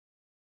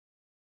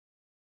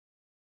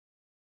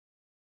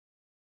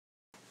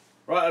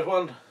Right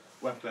everyone,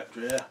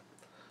 WeaponCollector here.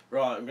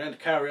 Right, I'm going to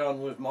carry on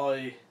with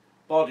my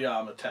body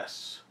armour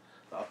tests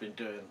that I've been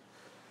doing.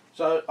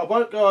 So I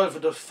won't go over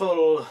the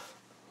full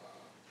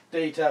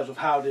details of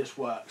how this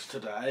works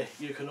today.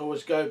 You can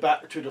always go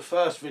back to the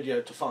first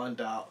video to find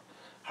out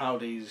how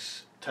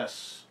these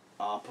tests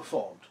are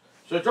performed.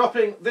 So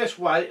dropping this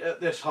weight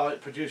at this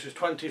height produces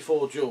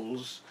 24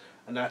 joules,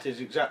 and that is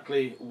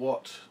exactly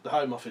what the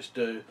Home Office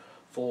do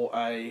for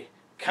a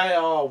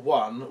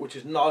KR1, which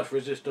is Knife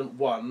Resistant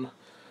 1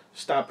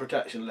 stab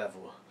protection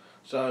level.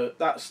 So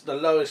that's the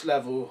lowest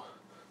level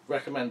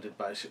recommended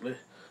basically.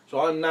 So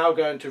I'm now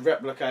going to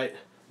replicate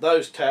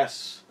those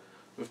tests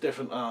with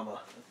different armour.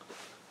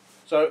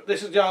 So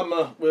this is the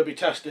armour we'll be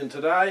testing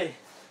today.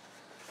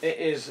 It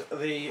is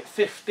the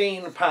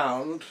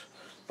 £15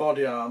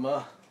 body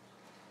armour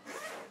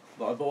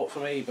that I bought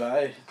from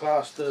eBay,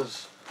 classed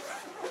as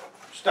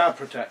stab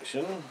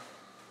protection.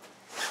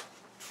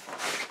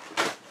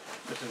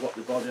 This is what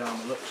the body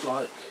armour looks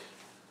like,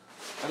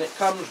 and it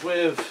comes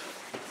with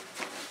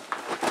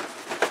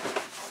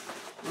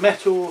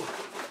metal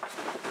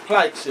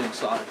plates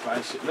inside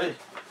basically.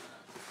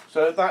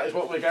 So that is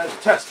what we're going to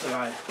test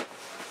today.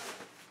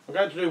 I'm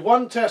going to do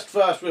one test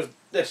first with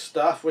this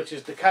stuff, which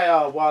is the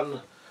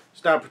KR1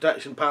 stab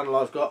protection panel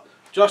I've got,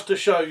 just to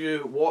show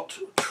you what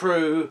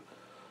true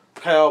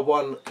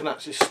KR1 can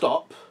actually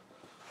stop.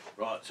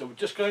 Right, so we're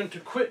just going to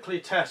quickly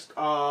test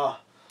our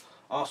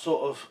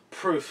sort of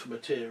proof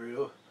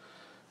material,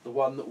 the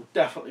one that will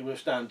definitely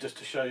withstand, just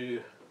to show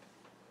you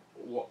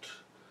what,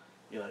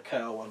 you know,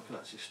 KR1 can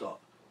actually stop.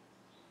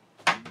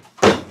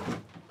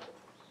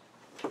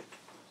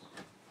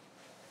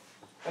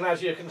 And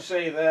as you can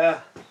see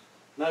there,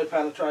 no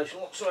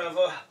penetration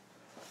whatsoever,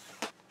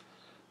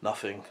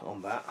 nothing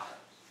on that.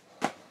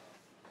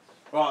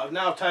 Right, I've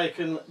now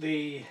taken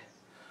the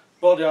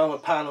body armour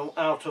panel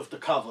out of the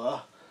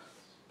cover,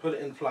 put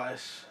it in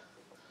place.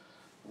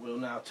 We'll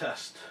now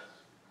test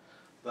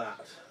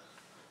that.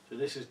 So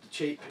this is the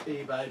cheap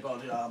eBay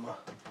body armour.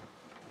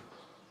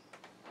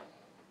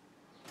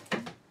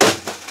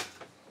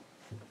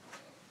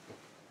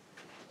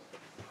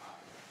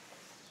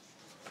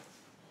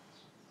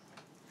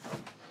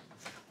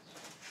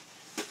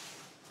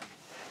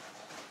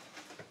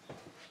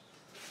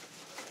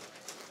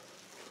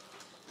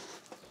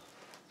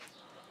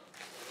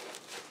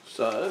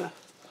 So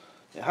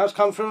it has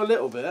come through a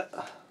little bit.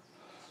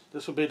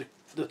 This will be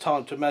the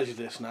time to measure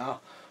this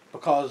now,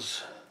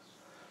 because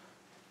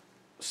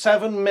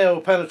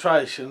 7mm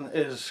penetration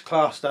is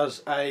classed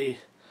as a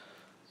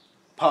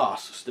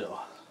pass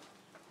still,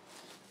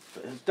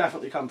 but it's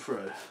definitely come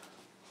through.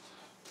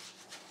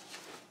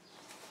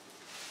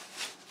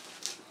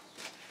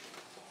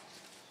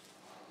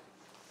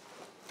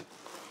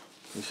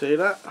 You see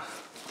that?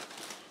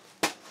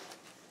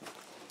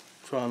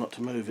 Try not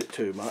to move it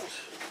too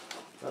much.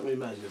 Let me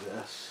measure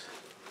this.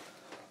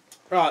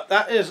 Right,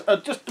 that is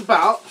just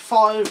about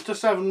 5 to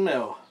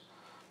 7mm.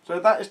 So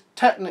that is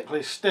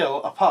technically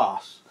still a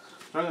pass.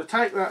 So I'm going to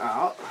take that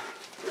out,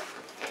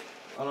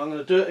 and I'm going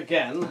to do it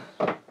again.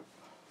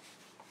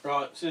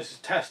 Right, so this is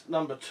test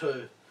number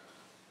 2.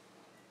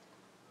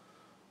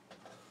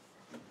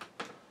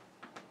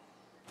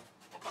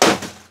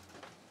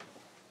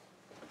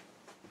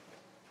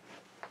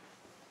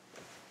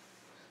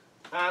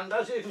 And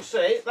as you can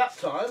see, that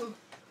time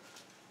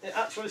it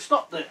actually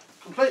stopped it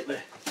completely.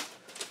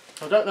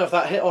 I don't know if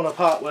that hit on a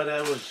part where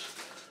there was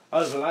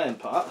overlaying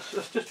parts.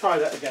 Let's just try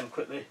that again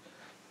quickly.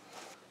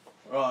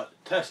 Right,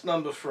 test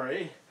number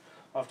 3.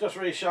 I've just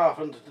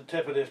resharpened the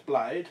tip of this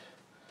blade,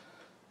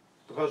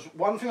 because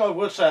one thing I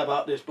would say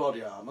about this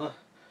body armour,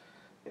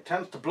 it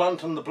tends to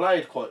blunten the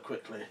blade quite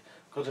quickly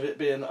because of it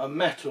being a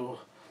metal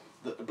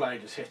that the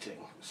blade is hitting.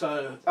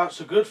 So that's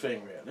a good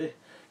thing really,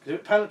 because if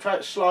it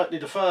penetrates slightly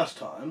the first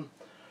time,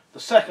 the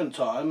second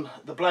time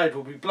the blade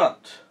will be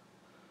blunt,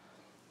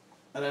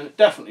 and then it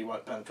definitely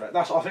won't penetrate.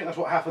 I think that's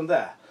what happened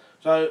there.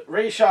 So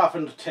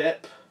resharpened the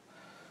tip,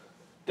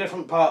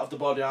 different part of the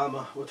body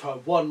armour. We'll try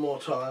one more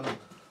time.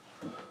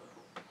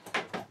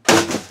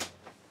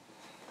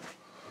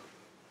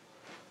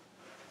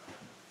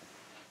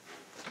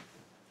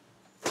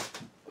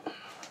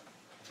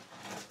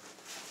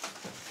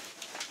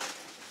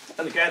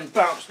 And again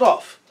bounced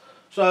off.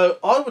 So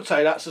I would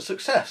say that's a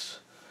success.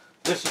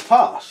 This has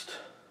passed.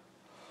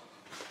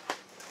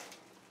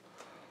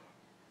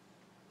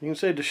 You can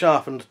see the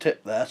sharpened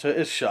tip there, so it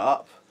is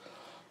sharp.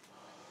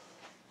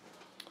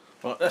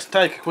 Right, let's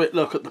take a quick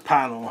look at the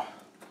panel.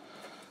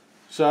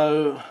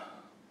 So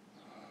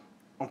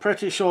I'm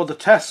pretty sure the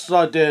tests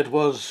I did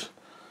was,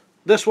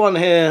 this one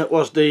here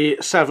was the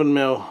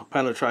 7mm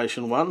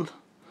penetration one.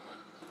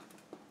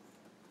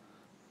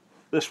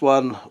 This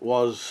one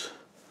was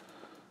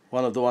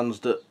one of the ones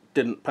that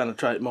didn't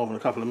penetrate more than a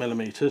couple of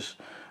millimetres,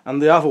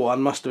 and the other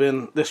one must have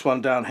been this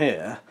one down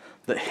here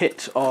that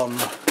hit on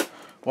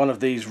one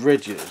of these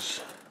ridges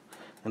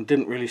and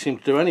didn't really seem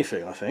to do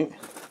anything, I think.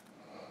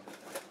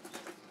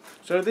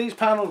 So these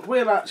panels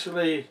will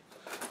actually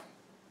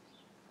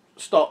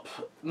stop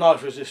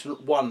knife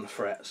resistant 1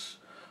 threats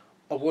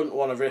I wouldn't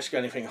want to risk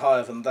anything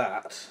higher than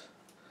that.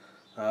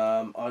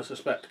 I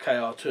suspect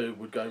KR2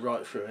 would go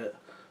right through it,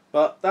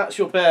 but that's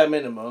your bare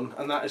minimum,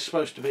 and that is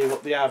supposed to be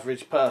what the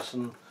average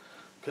person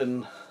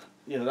can,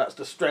 you know, that's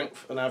the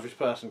strength an average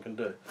person can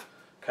do.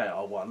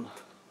 KR1.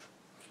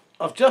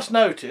 I've just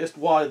noticed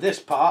why this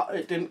part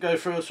it didn't go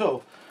through at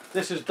all.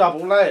 This is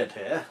double layered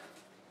here,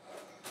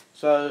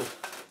 so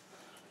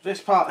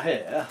this part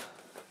here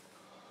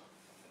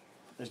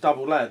is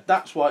double layered.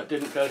 That's why it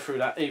didn't go through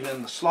that even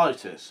in the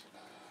slightest.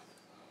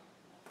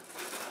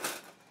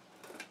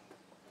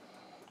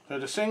 So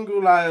the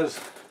single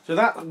layers, so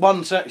that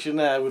one section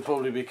there would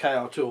probably be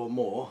KR2 or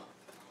more.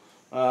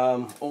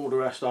 All the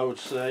rest I would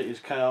say is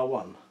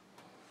KR1.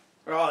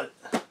 Right,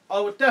 I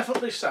would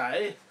definitely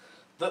say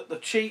that the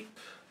cheap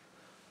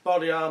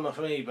body armour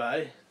from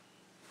eBay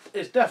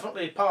is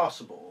definitely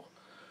passable.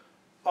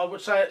 I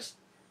would say it's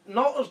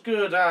not as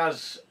good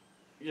as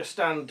your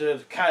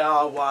standard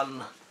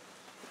KR1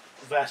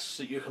 vests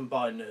that you can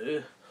buy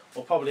new,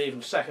 or probably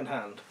even second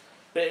hand,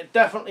 but it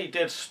definitely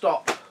did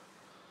stop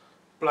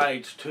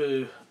blades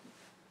to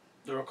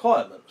the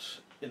requirements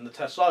in the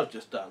tests I've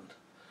just done.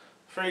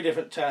 3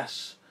 different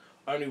tests,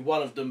 only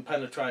one of them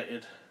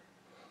penetrated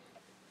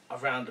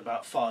around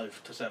about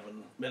 5 to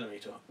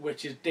 7mm,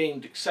 which is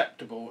deemed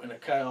acceptable in a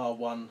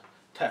KR1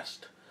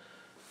 test.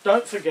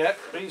 Don't forget,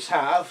 these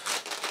have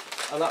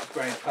an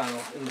upgrade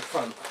panel in the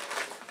front.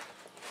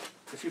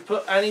 If you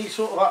put any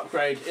sort of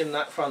upgrade in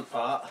that front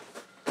part,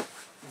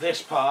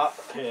 this part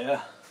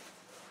here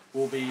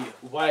will be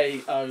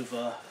way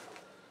over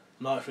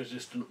knife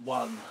resistant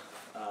 1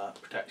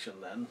 protection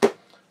then.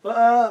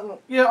 But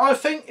yeah, I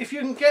think if you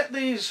can get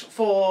these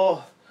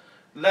for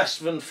less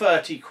than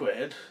 30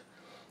 quid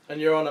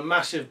and you're on a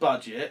massive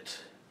budget,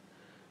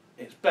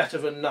 it's better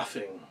than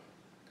nothing.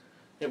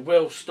 It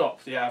will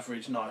stop the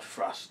average knife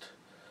thrust,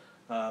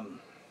 but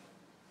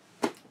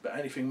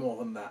anything more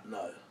than that,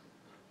 no.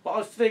 But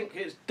I think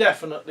it's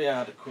definitely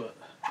adequate,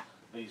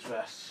 these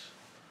vests,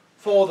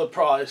 for the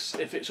price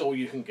if it's all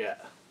you can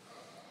get.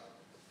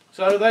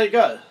 So there you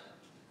go.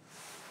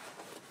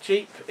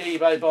 Cheap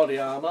eBay body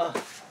armour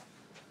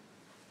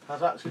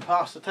has actually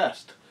passed the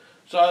test.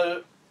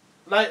 So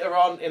later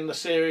on in the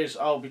series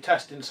I'll be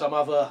testing some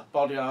other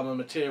body armour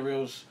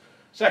materials,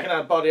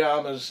 second-hand body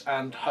armours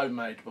and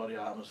homemade body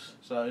armours.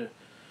 So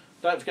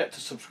don't forget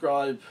to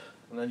subscribe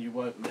and then you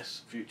won't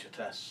miss future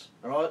tests.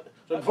 Alright?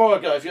 So before I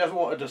go, if you ever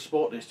wanted to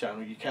support this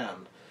channel you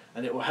can,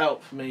 and it will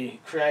help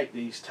me create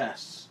these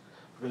tests,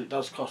 because it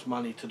does cost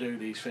money to do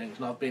these things,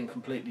 and I've been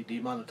completely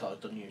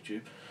demonetised on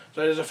YouTube.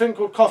 So there's a thing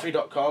called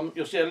coffee.com.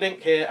 You'll see a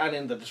link here and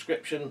in the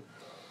description,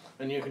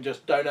 and you can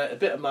just donate a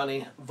bit of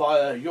money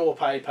via your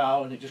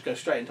PayPal, and it just goes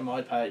straight into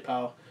my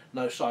PayPal,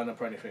 no sign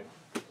up or anything.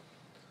 And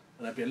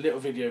there'll be a little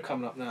video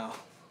coming up now.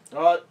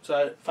 Alright,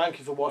 so thank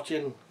you for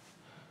watching.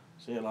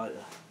 See you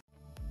later.